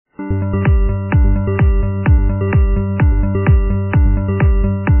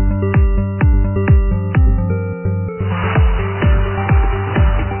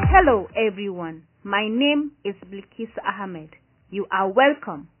My name is Bilkis Ahmed. You are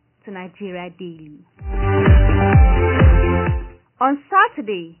welcome to Nigeria Daily. On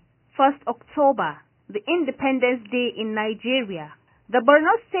Saturday, 1st October, the Independence Day in Nigeria, the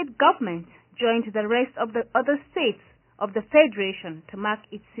Borno State government joined the rest of the other states of the Federation to mark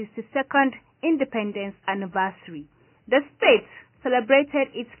its 62nd independence anniversary. The state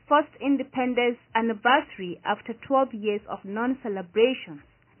celebrated its first independence anniversary after 12 years of non-celebrations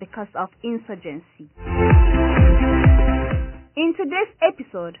because of insurgency. In today's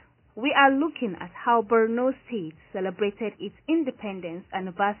episode, we are looking at how Borno State celebrated its independence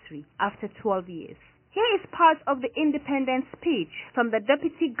anniversary after 12 years. Here is part of the independence speech from the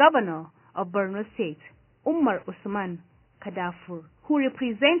Deputy Governor of Borno State, Umar Usman Kadafur, who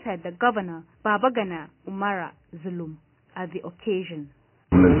represented the Governor Babagana Umara Zulum at the occasion.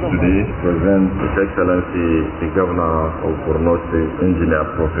 Today, present His Excellency the Governor of Borno State, Engineer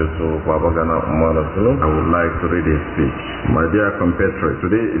Professor Babagana Umara Zulum. I would like to read his speech. My dear compatriots,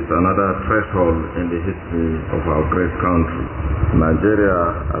 today is another threshold in the history of our great country. Nigeria,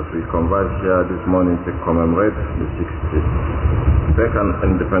 as we converge here this morning to commemorate the 62nd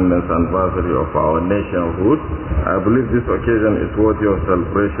independence anniversary of our nationhood, I believe this occasion is worthy of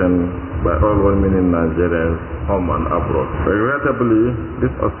celebration by all well-meaning Nigerians, home and abroad. Regrettably,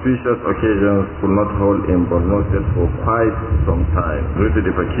 this auspicious occasion could not hold in Borno State for quite some time due to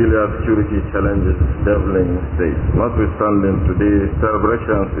the peculiar security challenges deviling state. Notwithstanding, today's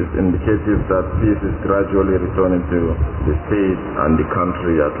celebrations is indicative that peace is gradually returning to the state and the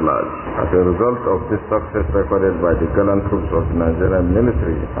country at large. As a result of this success recorded by the gallant troops of the Nigerian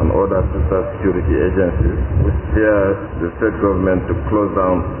military and other sister security agencies, we steered the state government to close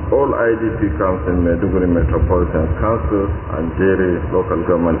down all IDP camps in Maiduguri Metropolitan Council and Jere local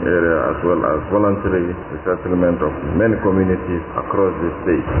government area, as well as voluntary resettlement of many communities across the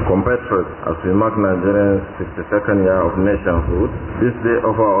state. Compatriots, as we mark Nigeria's 62nd year of nationhood, this day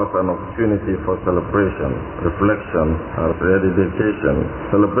offers us an opportunity for celebration, reflection, and rededication.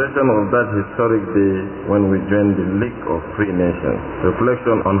 Celebration of that historic day when we joined the League of Free Nations.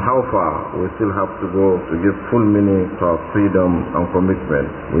 Reflection on how far we still have to go to give full meaning to our freedom and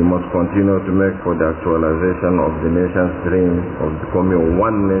commitment we must continue to make for the actualization of the nation's dream of becoming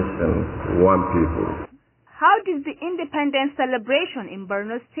one nation, one people. How did the independence celebration in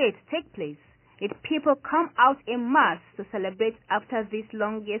Borno State take place? Did people come out in mass to celebrate after these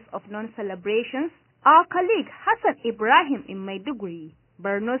long years of non-celebrations? Our colleague Hassan Ibrahim in Maiduguri,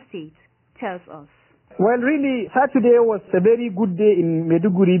 Borno State, tells us. Well, really, Saturday was a very good day in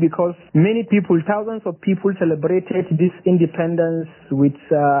Maiduguri because many people, thousands of people celebrated this independence with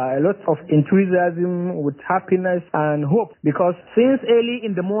a lot of enthusiasm, with happiness and hope. Because since early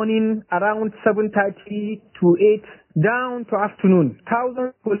in the morning, around 7:30 to 8, down to afternoon,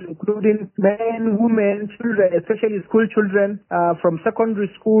 thousands of people, including men, women, children, especially school children from secondary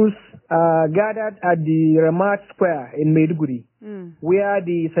schools, gathered at the Ramat Square in Maiduguri, where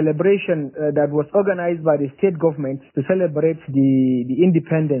the celebration that was organized by the state government to celebrate the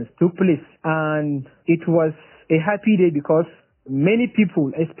independence took place. And it was a happy day because many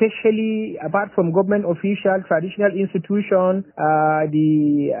people, especially apart from government officials, traditional institutions,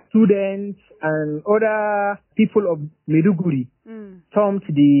 the students and other people of Maiduguri stormed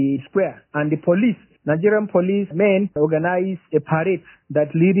the square, and the police, Nigerian police men, organized a parade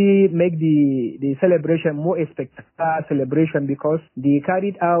that really make the celebration more spectacular celebration because they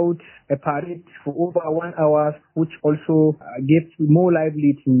carried out a parade for over 1 hour, which also gave more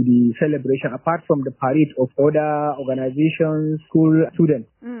lively to the celebration apart from the parade of other organizations, school students.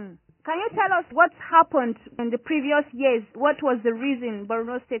 Can you tell us what happened in the previous years? What was the reason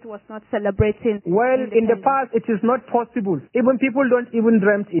Borno State was not celebrating? Well, in the past, it is not possible. Even people don't even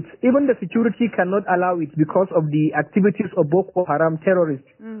dream it. Even the security cannot allow it because of the activities of Boko Haram terrorists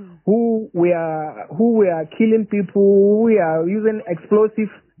who were killing people, who were using explosive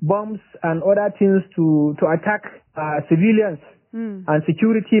bombs and other things to attack civilians and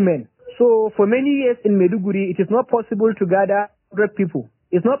security men. So for many years in Maiduguri, it is not possible to gather 100 people.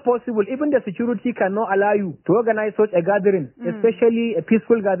 It's not possible. Even the security cannot allow you to organize such a gathering, especially a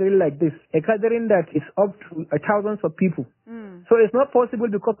peaceful gathering like this, a gathering that is up to thousands of people. So it's not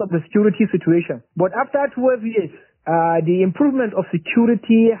possible because of the security situation. But after 12 years, the improvement of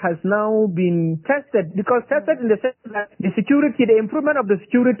security has now been tested, because tested in the sense that the improvement of the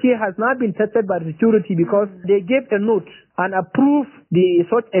security has not been tested by the security, because they gave a note and approved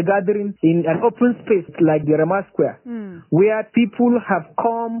such a gathering in an open space like the Rama Square, where people have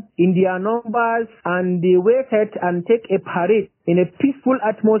come in their numbers and they waited and take a parade in a peaceful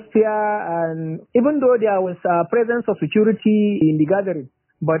atmosphere, and even though there was presence of security in the gathering,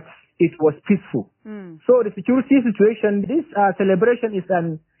 but it was peaceful. So the security situation, this celebration is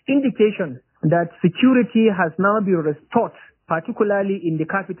an indication that security has now been restored, particularly in the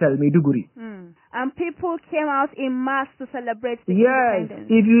capital, Maiduguri. And people came out in mass to celebrate the Yes, independence.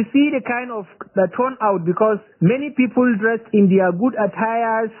 if you see the kind of the turnout, because many people dressed in their good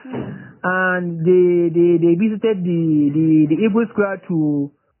attires, and they visited the Eagle Square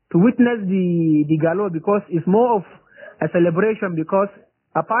to witness the gala, because it's more of a celebration, because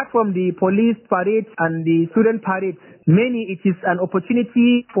apart from the police parades and the student parades, it is an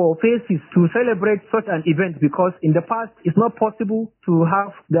opportunity for faces to celebrate such an event, because in the past it's not possible to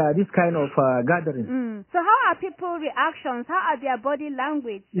have this kind of gathering. So how are people's reactions? How are their body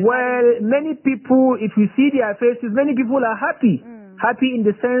language? Well, many people, if you see their faces, many people are happy. Happy in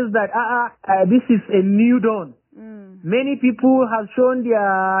the sense that this is a new dawn. Many people have shown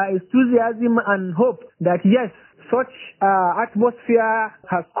their enthusiasm and hope that yes, such atmosphere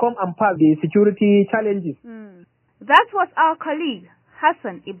has come and passed the security challenges. That was our colleague,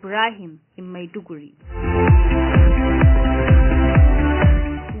 Hassan Ibrahim in Maiduguri.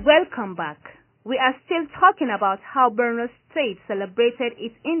 Welcome back. We are still talking about how Borno State celebrated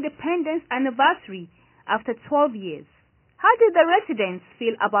its independence anniversary after 12 years. How did the residents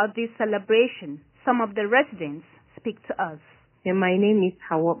feel about this celebration? Some of the residents speak to us. My name is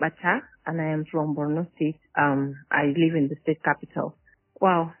Hawa Bata, and I am from Borno State. I live in the state capital.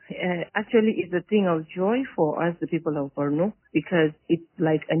 Wow, actually it's a thing of joy for us, the people of Borno, because it's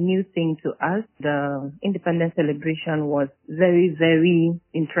like a new thing to us. The independence celebration was very, very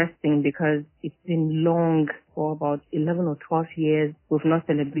interesting because it's been long, for about 11 or 12 years. We've not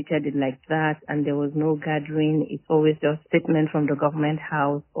celebrated it like that, and there was no gathering. It's always just statement from the government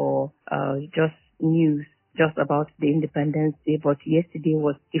house or just news just about the Independence Day, but yesterday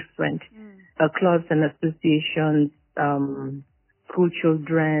was different. Clubs and associations, school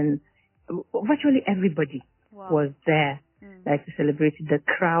children, virtually everybody was there, like to celebrate it. The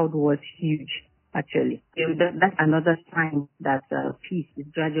crowd was huge, actually. That's another sign that peace is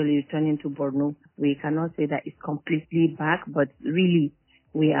gradually returning to Borno. We cannot say that it's completely back, but really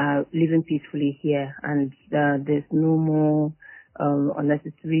we are living peacefully here, and there's no more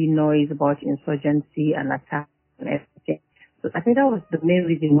unnecessary noise about insurgency and attack and everything. So I think that was the main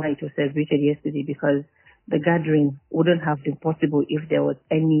reason why it was celebrated yesterday, because the gathering wouldn't have been possible if there was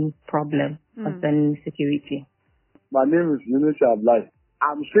any problem concerning security. My name is Yunus Ablai.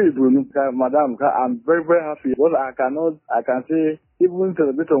 I'm sure, Madam, I'm very, very happy. What I can say, even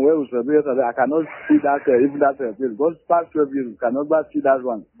celebration where we celebrate, I cannot see that, even that place. Because past 12 years, we cannot see that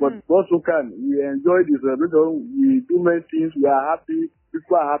one. But those who can, we enjoy the celebration, we do many things, we are happy,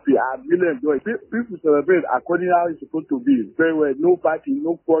 people are happy, I really enjoy it. People celebrate according to how it's supposed to be. Very well, no fighting,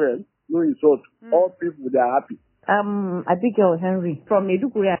 no quarrel, no insult. All people, they are happy. Abigail Henry from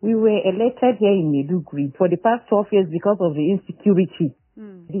Maiduguri. We were elected here in Maiduguri for the past 12 years because of the insecurity.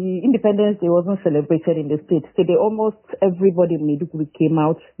 The Independence Day wasn't celebrated in the state, so almost everybody in Maiduguri came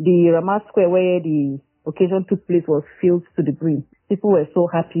out. The Ramat Square where the occasion took place was filled to the brim. People were so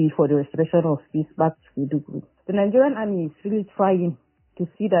happy for the restoration of peace back to Maiduguri. The Nigerian army is really trying to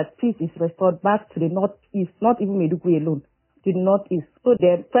see that peace is restored back to the northeast, not even Maiduguri alone, to the northeast. So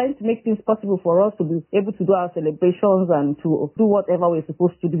they're trying to make things possible for us to be able to do our celebrations and to do whatever we're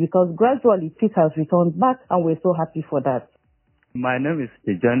supposed to do, because gradually peace has returned back and we're so happy for that. My name is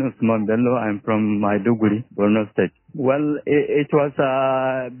Tijan Usman Bello. I'm from Maiduguri, Borno State. Well, it was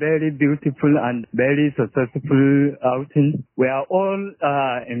a very beautiful and very successful outing. We are all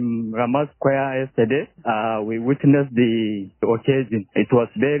in Ramat Square yesterday. We witnessed the occasion. It was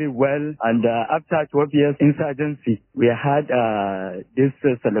very well, and after 12 years insurgency, we had this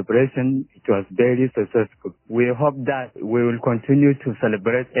celebration. It was very successful. We hope that we will continue to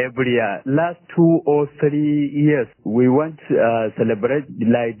celebrate every year. Last 2 or 3 years, we want to celebrate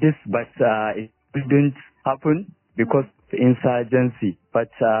like this, but it didn't happen because of insurgency.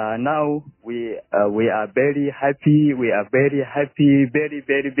 But now we are very happy. We are very happy, very,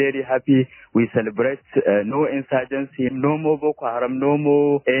 very, very happy. We celebrate no insurgency, no more Boko Haram, no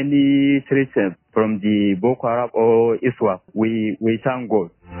more any threat from the Boko Haram or ISWAP. We thank God.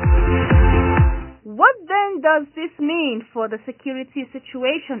 What then does this mean for the security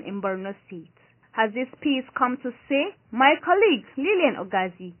situation in Borno State? Has this peace come to stay? My colleague Lillian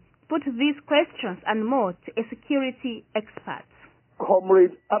Ogazi put these questions and more to a security expert.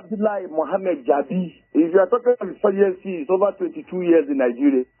 Comrade Abdullahi Mohammed Jabi, if you are talking about insurgency, it's over 22 years in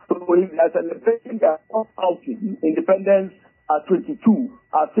Nigeria. So if they are celebrating their outing, independence at 22,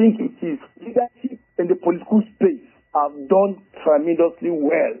 I think it is leadership in the political space have done tremendously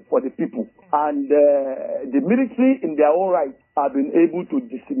well for the people. And the military, in their own right, have been able to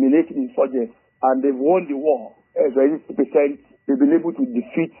disseminate insurgents. And they've won the war. As 80%, they've been able to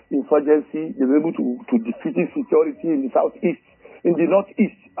defeat insurgency. They've been able to defeat insecurity in the southeast, in the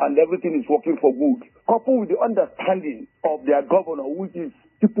northeast, and everything is working for good. Coupled with the understanding of their governor, which is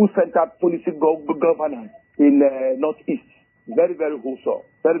people-centered policy governance in northeast. Very, very wholesome.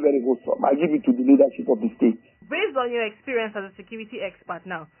 Very, very wholesome. I give it to the leadership of the state. Based on your experience as a security expert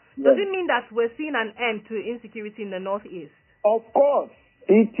now, does it mean that we're seeing an end to insecurity in the northeast? Of course.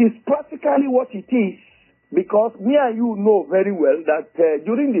 It is practically what it is, because me and you know very well that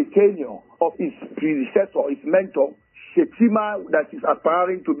during the tenure of his predecessor, his mentor, Shetima, that is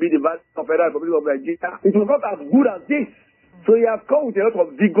aspiring to be the Vice of the Federal Republic of Nigeria, it was not as good as this. So he has come with a lot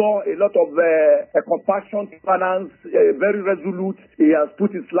of vigor, a lot of compassion, finance, very resolute. He has put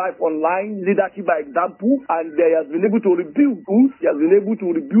his life online, leadership by example, and he has been able to rebuild schools. He has been able to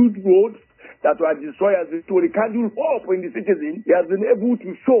rebuild roads that were destroyed, has been to rekindle hope in the citizen. He has been able to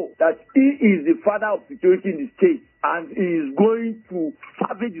show that he is the father of security in the state, and he is going to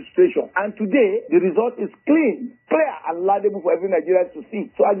salvage the situation. And today, the result is clean, clear, and laudable for every Nigerian to see.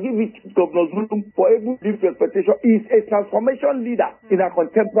 So I give it to Governor Zulum for able to live to expectation. He is a transformation leader in our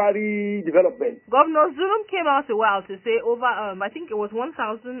contemporary development. Governor Zulum came out a while to say over, I think it was 1,000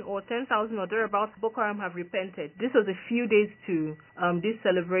 or 10,000 or thereabouts, Boko Haram have repented. This was a few days to this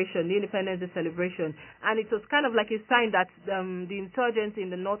celebration, the Independence Day celebration, and it was kind of like a sign that the insurgency in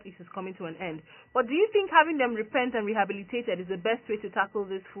the northeast is coming to an end. But do you think having them repent and rehabilitated is the best way to tackle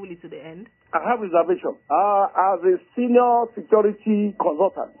this fully to the end? I have reservation. As a senior security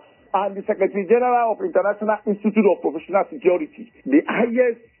consultant and the Secretary General of International Institute of Professional Security, the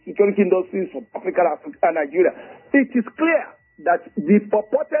highest security industries of Africa and Nigeria, it is clear that the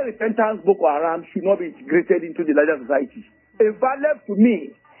purported repentance Boko Haram should not be integrated into the larger society. In fact, left to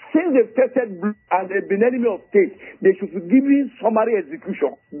me, since they've tested blue and they've been enemy of state, they should be given summary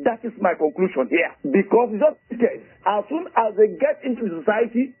execution. That is my conclusion here. Because just because as soon as they get into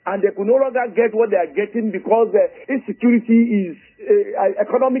society and they can no longer get what they are getting because insecurity is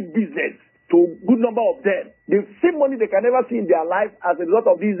economic business to a good number of them, the same money they can never see in their life as a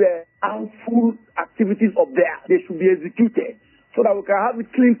result of these harmful activities of theirs. They should be executed so that we can have it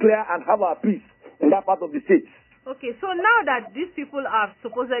clean, clear, and have our peace in that part of the state. Okay, so now that these people have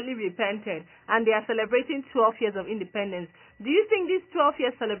supposedly repented and they are celebrating 12 years of independence, do you think this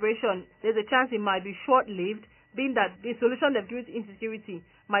 12-year celebration, there's a chance it might be short-lived, being that the solution they've given to insecurity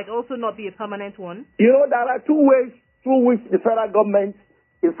might also not be a permanent one? You know, there are two ways through which the federal government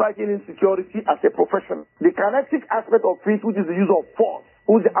is fighting insecurity as a profession. The kinetic aspect of it, which is the use of force,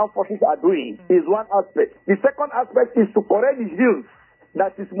 which the armed forces are doing, is one aspect. The second aspect is to correct the ills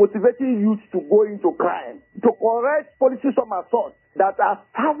that is motivating youth to go into crime, to correct policies of assault that are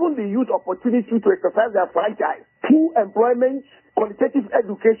having the youth opportunity to exercise their franchise through employment, qualitative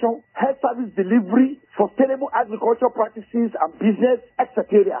education, health service delivery, sustainable agricultural practices and business,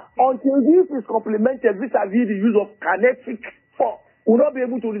 etc. Until this is complemented vis-a-vis the use of kinetic force, we'll not be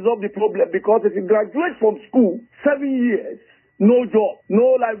able to resolve the problem, because if you graduate from school 7 years, no job,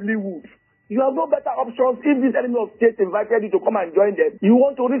 no livelihood, you have no better options. If this enemy of state invited you to come and join them, you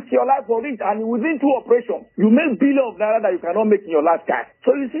want to risk your life for it, and within 2 operations, you make billions of naira that you cannot make in your lifetime.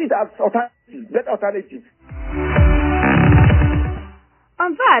 So you see it as better alternatives.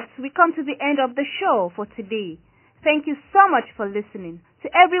 On that, we come to the end of the show for today. Thank you so much for listening.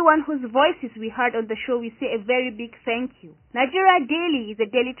 To everyone whose voices we heard on the show, we say a very big thank you. Nigeria Daily is a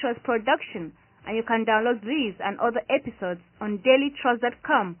Daily Trust production, and you can download these and other episodes on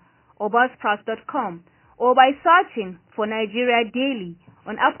dailytrust.com or buzzsprout.com, or by searching for Nigeria Daily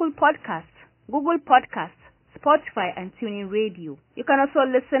on Apple Podcasts, Google Podcasts, Spotify, and TuneIn Radio. You can also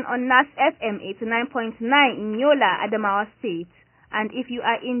listen on NAS FM 89.9 in Yola, Adamawa State. And if you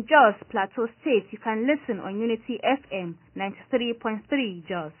are in Jos, Plateau State, you can listen on Unity FM 93.3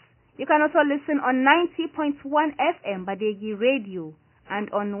 Jos. You can also listen on 90.1 FM Badegi Radio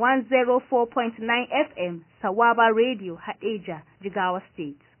and on 104.9 FM Sawaba Radio, Hadeja, Jigawa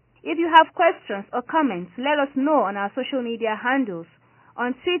State. If you have questions or comments, let us know on our social media handles,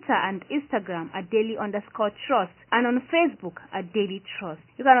 on Twitter and Instagram at Daily_Trust, and on Facebook at Daily Trust.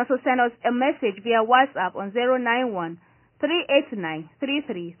 You can also send us a message via WhatsApp on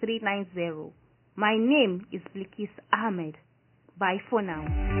 091-389-33390. My name is Blikis Ahmed. Bye for now.